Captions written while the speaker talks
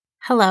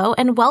Hello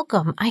and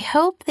welcome. I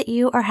hope that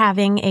you are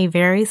having a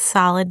very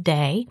solid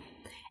day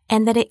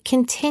and that it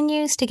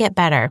continues to get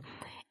better.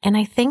 And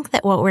I think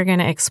that what we're going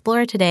to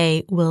explore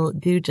today will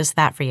do just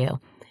that for you.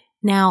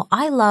 Now,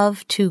 I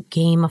love to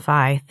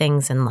gamify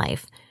things in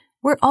life.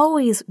 We're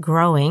always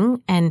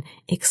growing and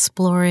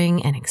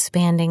exploring and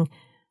expanding.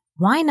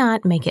 Why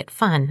not make it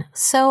fun?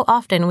 So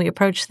often we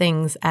approach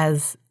things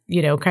as,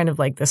 kind of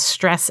like the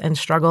stress and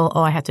struggle.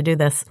 Oh, I have to do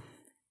this.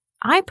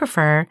 I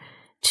prefer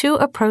to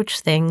approach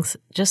things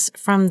just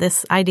from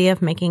this idea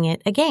of making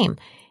it a game.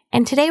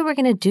 And today we're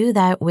going to do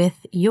that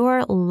with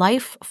your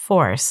life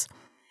force.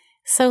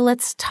 So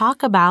let's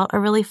talk about a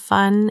really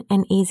fun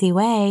and easy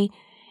way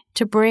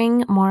to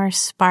bring more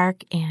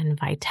spark and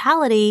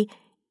vitality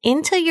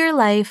into your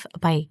life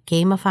by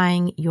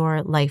gamifying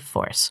your life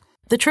force.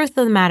 The truth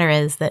of the matter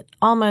is that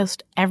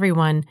almost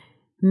everyone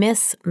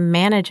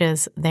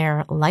mismanages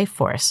their life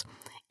force.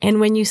 And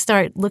when you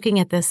start looking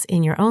at this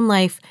in your own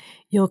life,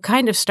 you'll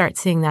kind of start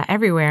seeing that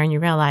everywhere and you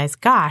realize,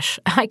 gosh,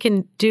 I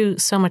can do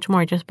so much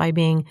more just by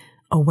being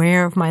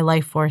aware of my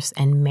life force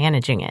and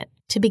managing it.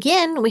 To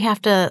begin, we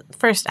have to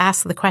first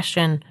ask the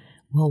question,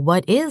 well,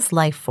 what is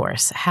life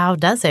force? How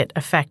does it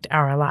affect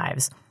our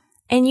lives?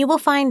 And you will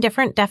find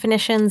different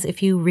definitions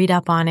if you read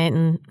up on it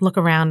and look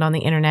around on the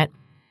internet,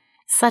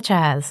 such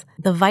as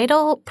the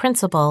vital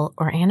principle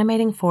or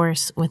animating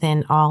force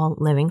within all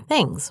living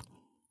things,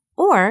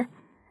 or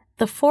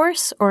the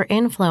force or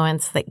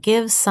influence that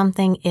gives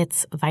something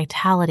its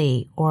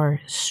vitality or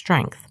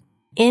strength.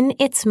 In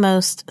its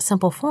most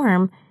simple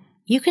form,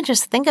 you can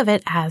just think of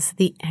it as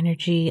the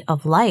energy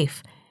of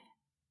life.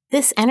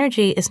 This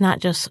energy is not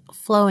just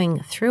flowing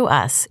through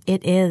us,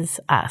 it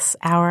is us,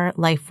 our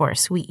life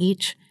force. We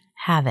each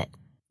have it.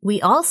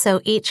 We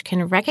also each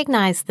can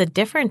recognize the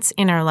difference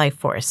in our life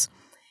force,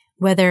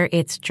 whether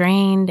it's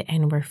drained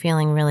and we're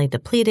feeling really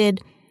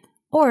depleted,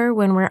 or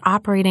when we're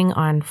operating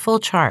on full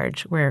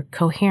charge, we're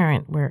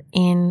coherent, we're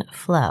in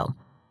flow.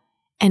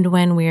 And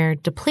when we're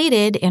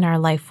depleted in our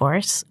life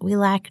force, we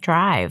lack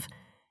drive,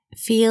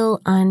 feel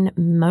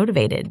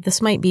unmotivated.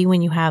 This might be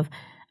when you have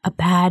a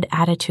bad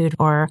attitude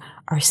or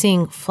are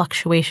seeing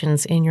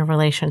fluctuations in your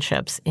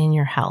relationships, in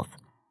your health.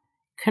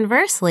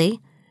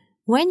 Conversely,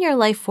 when your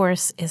life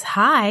force is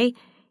high,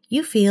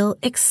 you feel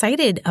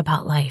excited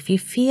about life. You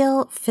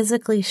feel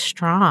physically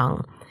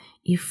strong.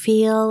 You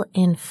feel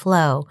in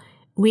flow.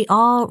 We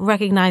all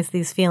recognize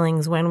these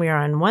feelings when we are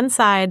on one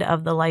side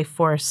of the life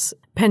force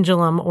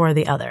pendulum or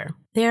the other.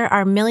 There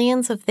are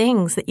millions of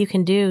things that you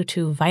can do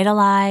to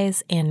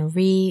vitalize and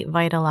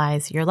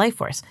revitalize your life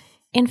force.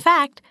 In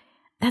fact,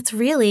 that's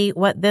really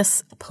what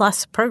this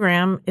Plus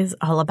program is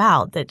all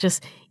about, that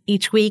just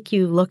each week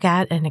you look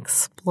at and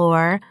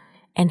explore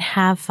and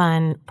have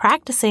fun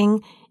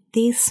practicing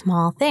these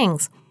small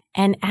things.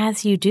 And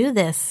as you do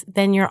this,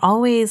 then you'll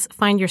always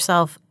find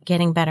yourself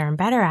getting better and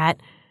better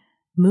at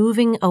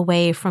moving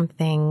away from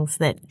things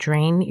that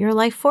drain your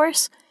life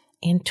force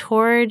and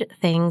toward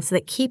things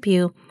that keep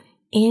you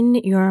in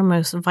your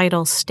most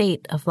vital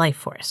state of life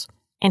force.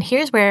 And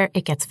here's where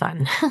it gets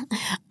fun.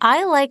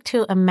 I like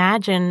to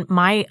imagine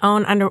my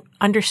own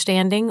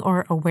understanding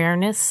or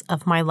awareness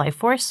of my life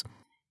force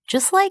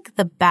just like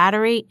the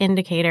battery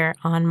indicator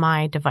on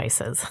my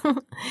devices.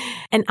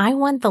 And I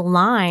want the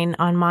line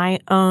on my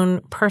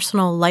own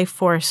personal life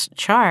force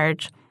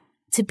charge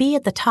to be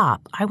at the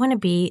top. I want to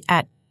be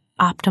at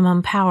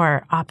optimum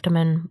power,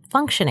 optimum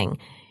functioning.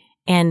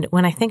 And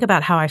when I think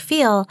about how I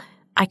feel,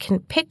 I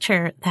can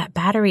picture that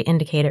battery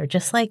indicator,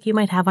 just like you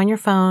might have on your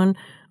phone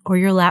or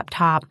your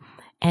laptop,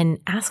 and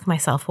ask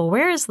myself, well,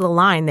 where is the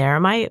line there?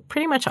 Am I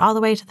pretty much all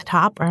the way to the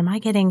top, or am I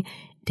getting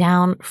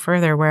down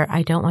further where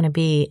I don't want to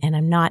be and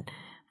I'm not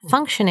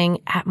functioning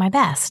at my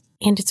best?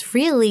 And it's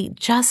really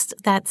just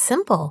that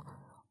simple.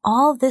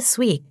 All this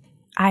week,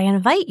 I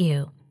invite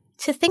you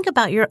to think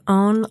about your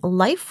own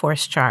life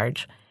force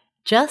charge,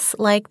 just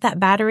like that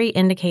battery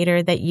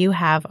indicator that you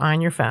have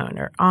on your phone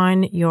or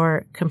on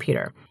your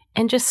computer.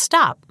 And just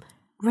stop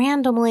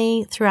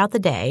randomly throughout the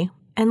day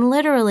and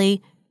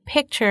literally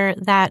picture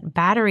that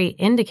battery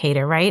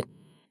indicator, right,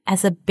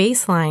 as a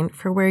baseline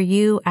for where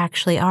you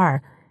actually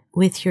are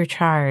with your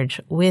charge,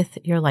 with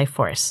your life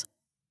force.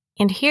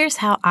 And here's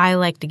how I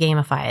like to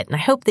gamify it, and I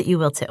hope that you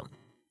will too.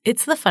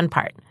 It's the fun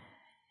part.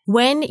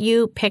 When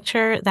you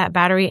picture that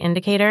battery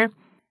indicator,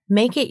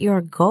 make it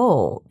your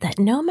goal that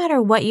no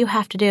matter what you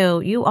have to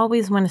do, you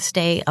always want to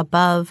stay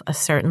above a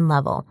certain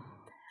level.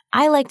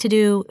 I like to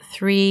do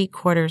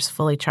 3/4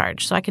 fully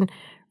charged, so I can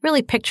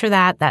really picture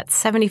that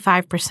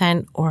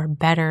 75% or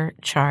better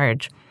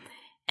charge.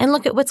 And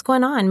look at what's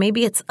going on.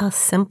 Maybe it's a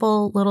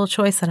simple little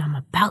choice that I'm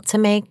about to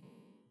make,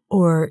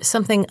 or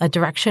something, a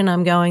direction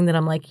I'm going that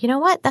I'm like, you know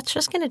what, that's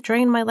just going to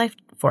drain my life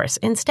force.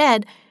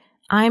 Instead,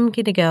 I'm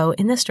going to go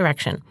in this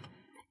direction.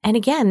 And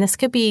again, this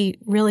could be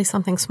really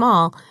something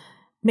small.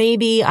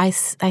 Maybe I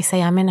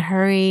say I'm in a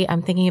hurry,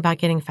 I'm thinking about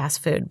getting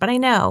fast food. But I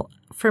know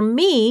for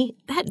me,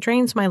 that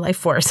drains my life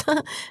force.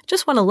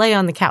 Just want to lay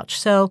on the couch.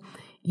 So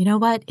you know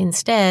what?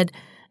 Instead,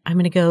 I'm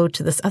going to go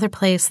to this other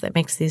place that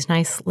makes these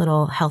nice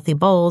little healthy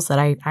bowls that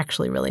I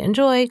actually really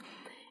enjoy.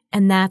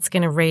 and that's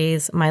going to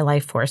raise my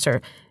life force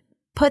or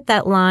put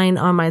that line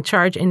on my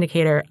charge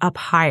indicator up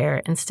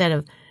higher instead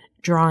of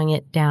drawing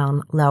it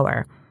down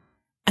lower.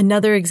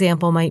 Another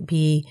example might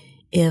be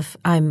if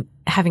I'm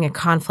having a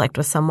conflict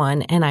with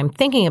someone and I'm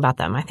thinking about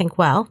them. I think,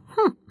 well,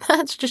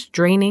 that's just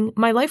draining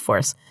my life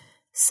force.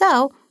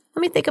 So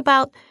let me think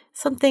about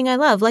something I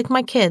love, like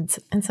my kids,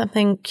 and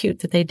something cute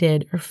that they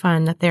did or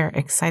fun that they're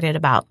excited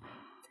about.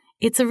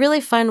 It's a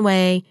really fun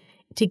way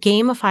to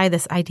gamify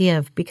this idea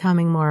of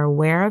becoming more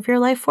aware of your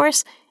life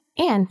force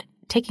and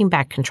taking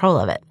back control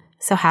of it.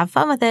 So have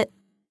fun with it.